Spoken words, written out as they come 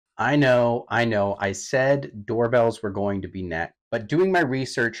I know. I said doorbells were going to be next. But doing my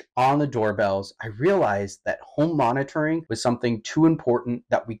research on the doorbells, I realized that home monitoring was something too important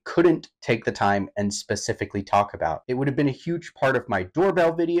that we couldn't take the time and specifically talk about. It would have been a huge part of my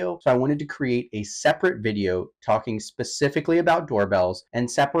doorbell video, so I wanted to create a separate video talking specifically about doorbells and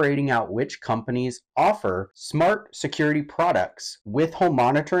separating out which companies offer smart security products with home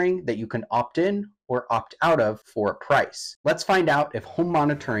monitoring that you can opt in or opt out of for a price. Let's find out if home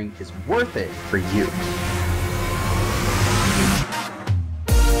monitoring is worth it for you.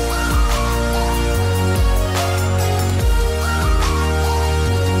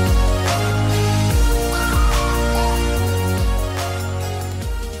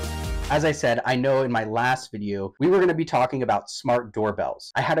 As I said, I know in my last video, we were going to be talking about smart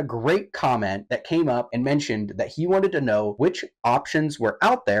doorbells. I had a great comment that came up and mentioned that he wanted to know which options were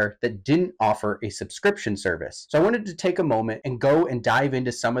out there that didn't offer a subscription service. So I wanted to take a moment and go and dive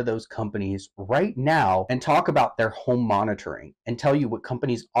into some of those companies right now and talk about their home monitoring and tell you what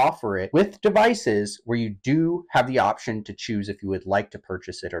companies offer it with devices where you do have the option to choose if you would like to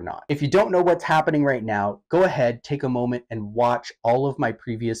purchase it or not. If you don't know what's happening right now, go ahead, take a moment and watch all of my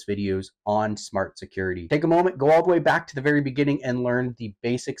previous videos on smart security. Take a moment, go all the way back to the very beginning and learn the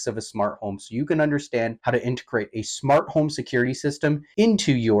basics of a smart home so you can understand how to integrate a smart home security system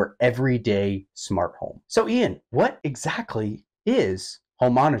into your everyday smart home. So Ian, what exactly is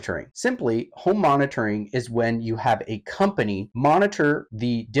home monitoring? Simply, home monitoring is when you have a company monitor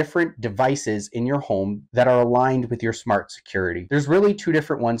the different devices in your home that are aligned with your smart security. There's really two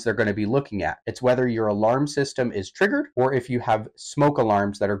different ones they're going to be looking at. It's whether your alarm system is triggered or if you have smoke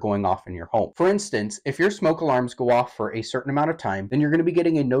alarms that are going off in your home. For instance, if your smoke alarms go off for a certain amount of time, then you're going to be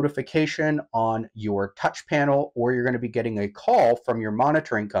getting a notification on your touch panel, or you're going to be getting a call from your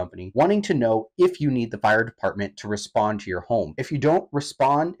monitoring company wanting to know if you need the fire department to respond to your home. If you don't respond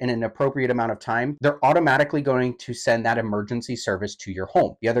in an appropriate amount of time, they're automatically going to send that emergency service to your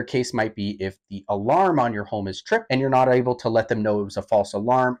home. The other case might be if the alarm on your home is tripped and you're not able to let them know it was a false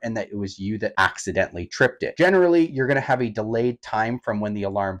alarm and that it was you that accidentally tripped it. Generally, you're going to have a delayed time from when the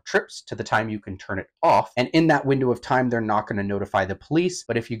alarm trips to the time you can turn it off. And in that window of time, they're not going to notify the police.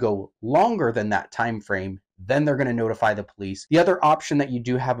 But if you go longer than that time frame, then they're going to notify the police. The other option that you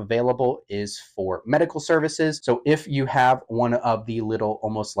do have available is for medical services. So if you have one of the little,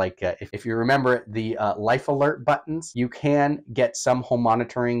 almost like, if you remember the life alert buttons, you can get some home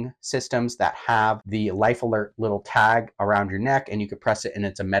monitoring systems that have the life alert little tag around your neck, and you could press it and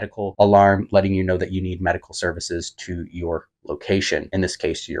it's a medical alarm letting you know that you need medical services to your location, in this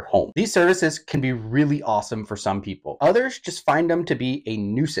case to your home. These services can be really awesome for some people. Others just find them to be a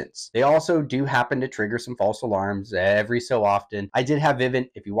nuisance. They also do happen to trigger some false alarms every so often. I did have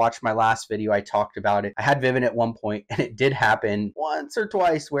Vivint. If you watched my last video, I talked about it. I had Vivint at one point and it did happen once or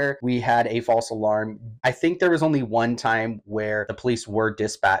twice where we had a false alarm. I think there was only one time where the police were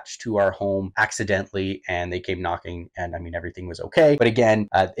dispatched to our home accidentally and they came knocking and everything was okay. But again,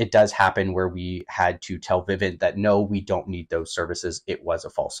 it does happen where we had to tell Vivint that no, we don't need those services. It was a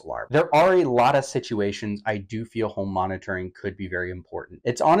false alarm. There are a lot of situations I do feel home monitoring could be very important.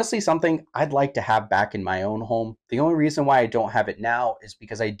 It's honestly something I'd like to have back in my own home. The only reason why I don't have it now is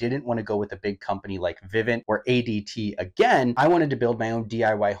because I didn't want to go with a big company like Vivint or ADT again. I wanted to build my own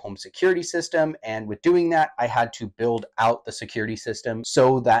DIY home security system, and with doing that, I had to build out the security system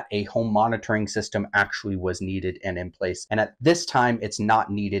so that a home monitoring system actually was needed and in place. And at this time, it's not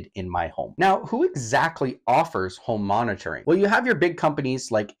needed in my home. Now, who exactly offers home monitoring? Well, you have your big companies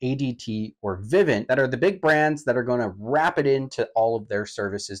like ADT or Vivint that are the big brands that are going to wrap it into all of their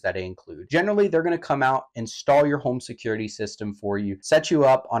services that they include. Generally, they're going to come out, install your home security system for you, set you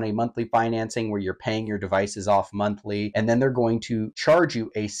up on a monthly financing where you're paying your devices off monthly, and then they're going to charge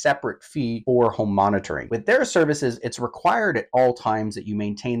you a separate fee for home monitoring. With their services, it's required at all times that you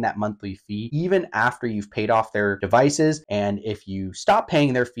maintain that monthly fee even after you've paid off their devices, and if you stop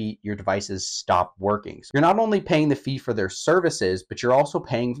paying their fee, your devices stop working. So you're not only paying the fee for their services, but you're also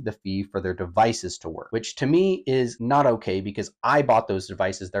paying the fee for their devices to work, which to me is not okay because I bought those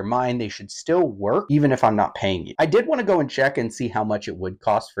devices. They're mine. They should still work even if I'm not paying you. I did want to go and check and see how much it would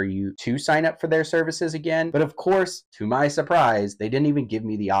cost for you to sign up for their services again. But of course, to my surprise, they didn't even give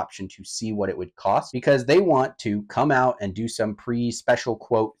me the option to see what it would cost because they want to come out and do some pre-special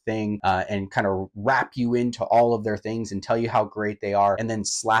quote thing and kind of wrap you into all of their things and tell you how great they are and then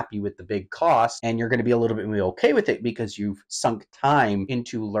slap you with the big cost. And you're going to be a little bit okay with it because you've sunk time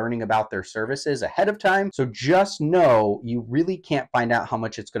into learning about their services ahead of time. So just know you really can't find out how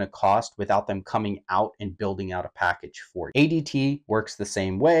much it's going to cost without them coming out and building out a package for you. ADT works the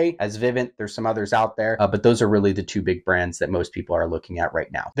same way as Vivint. There's some others out there, but those are really the two big brands that most people are looking at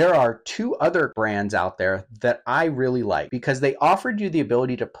right now. There are two other brands out there that I really like because they offered you the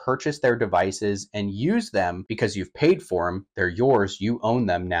ability to purchase their devices and use them because you've paid for them. They're yours, you own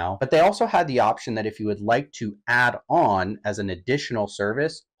them now. But they also had the option that if you would like to add on as an additional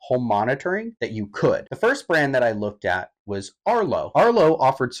service, home monitoring, that you could. The first brand that I looked at was Arlo. Arlo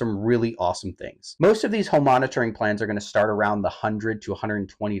offered some really awesome things. Most of these home monitoring plans are going to start around the $100 to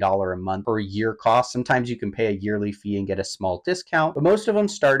 $120 a month per year cost. Sometimes you can pay a yearly fee and get a small discount, but most of them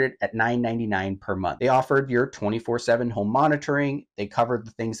started at $9.99 per month. They offered your 24/7 home monitoring. They covered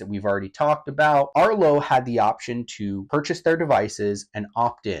the things that we've already talked about. Arlo had the option to purchase their devices and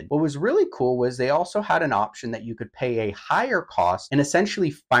opt in. What was really cool was they also had an option that you could pay a higher cost and essentially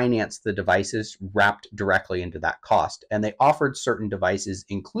finance the devices wrapped directly into that cost. And they offered certain devices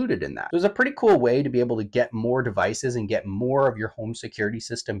included in that. It was a pretty cool way to be able to get more devices and get more of your home security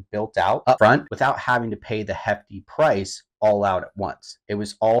system built out up front without having to pay the hefty price all out at once. It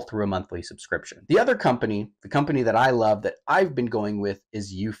was all through a monthly subscription. The other company, the company that I love that I've been going with,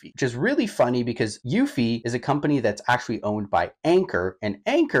 is eufy, which is really funny because eufy is a company that's actually owned by Anchor, and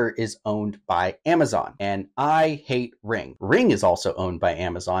Anchor is owned by Amazon. And I hate Ring. Ring is also owned by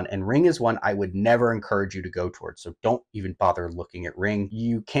Amazon, and Ring is one I would never encourage you to go towards. So don't even bother looking at Ring.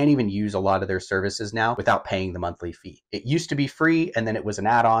 You can't even use a lot of their services now without paying the monthly fee. It used to be free, and then it was an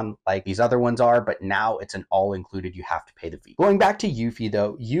add-on like these other ones are, but now it's an all-included, you have to pay the fee. Going back to eufy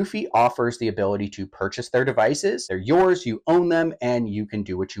though, eufy offers the ability to purchase their devices. They're yours, you own them, and you can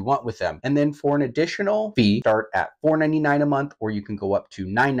do what you want with them. And then for an additional fee, start at $4.99 a month, or you can go up to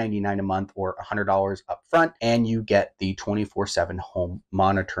 $9.99 a month or $100 up front, and you get the 24/7 home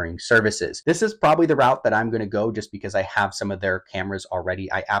monitoring services. This is probably the route that I'm going to go just because I have some of their cameras already.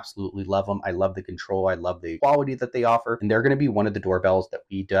 I absolutely love them. I love the control. I love the quality that they offer, and they're going to be one of the doorbells that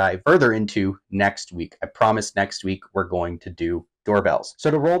we dive further into next week. I promise next week we're going to do doorbells.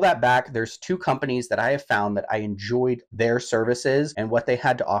 So to roll that back, there's two companies that I have found that I enjoyed their services and what they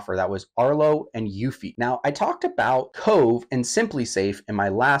had to offer. That was Arlo and eufy. Now, I talked about Cove and SimpliSafe in my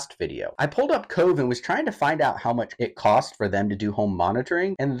last video. I pulled up Cove and was trying to find out how much it cost for them to do home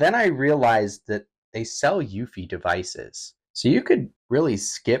monitoring, and then I realized that they sell eufy devices. So you could really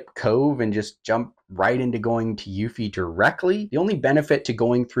skip Cove and just jump right into going to eufy directly. The only benefit to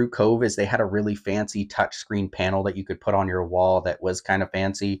going through Cove is they had a really fancy touchscreen panel that you could put on your wall that was kind of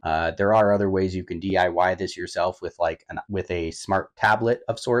fancy. There are other ways you can DIY this yourself with with a smart tablet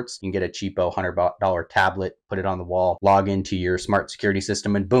of sorts. You can get a cheapo $100 tablet, put it on the wall, log into your smart security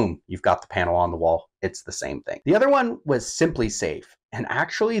system, and boom, you've got the panel on the wall. It's the same thing. The other one was SimpliSafe. And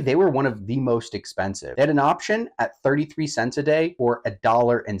actually, they were one of the most expensive. They had an option at 33 cents a day or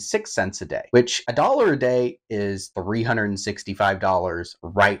 $1.06 a day, which $1 a day is $365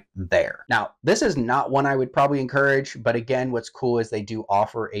 right there. Now, this is not one I would probably encourage, but again, what's cool is they do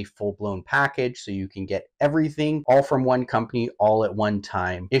offer a full-blown package, so you can get everything all from one company all at one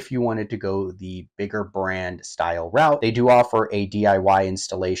time. If you wanted to go the bigger brand style route, they do offer a DIY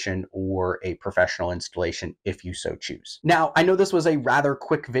installation or a professional installation if you so choose. Now, I know this was a rather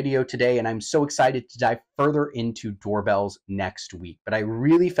quick video today, and I'm so excited to dive further into doorbells next week, but I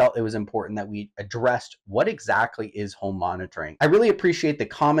really felt it was important that we addressed what exactly is home monitoring. I really appreciate the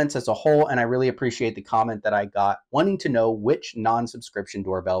comments as a whole, and I really appreciate the comment that I got wanting to know which non-subscription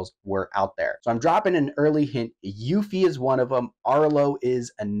doorbells were out there. So I'm dropping an early hint. eufy is one of them. Arlo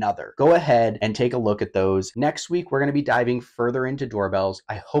is another. Go ahead and take a look at those. Next week, we're going to be diving further into doorbells.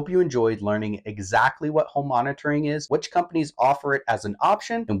 I hope you enjoyed learning exactly what home monitoring is, which companies offer it as an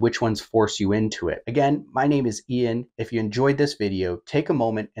option, and which ones force you into it. Again, my name is Ian. If you enjoyed this video, take a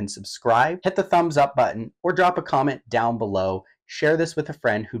moment and subscribe, hit the thumbs up button, or drop a comment down below. Share this with a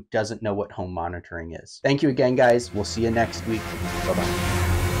friend who doesn't know what home monitoring is. Thank you again, guys. We'll see you next week. Bye-bye.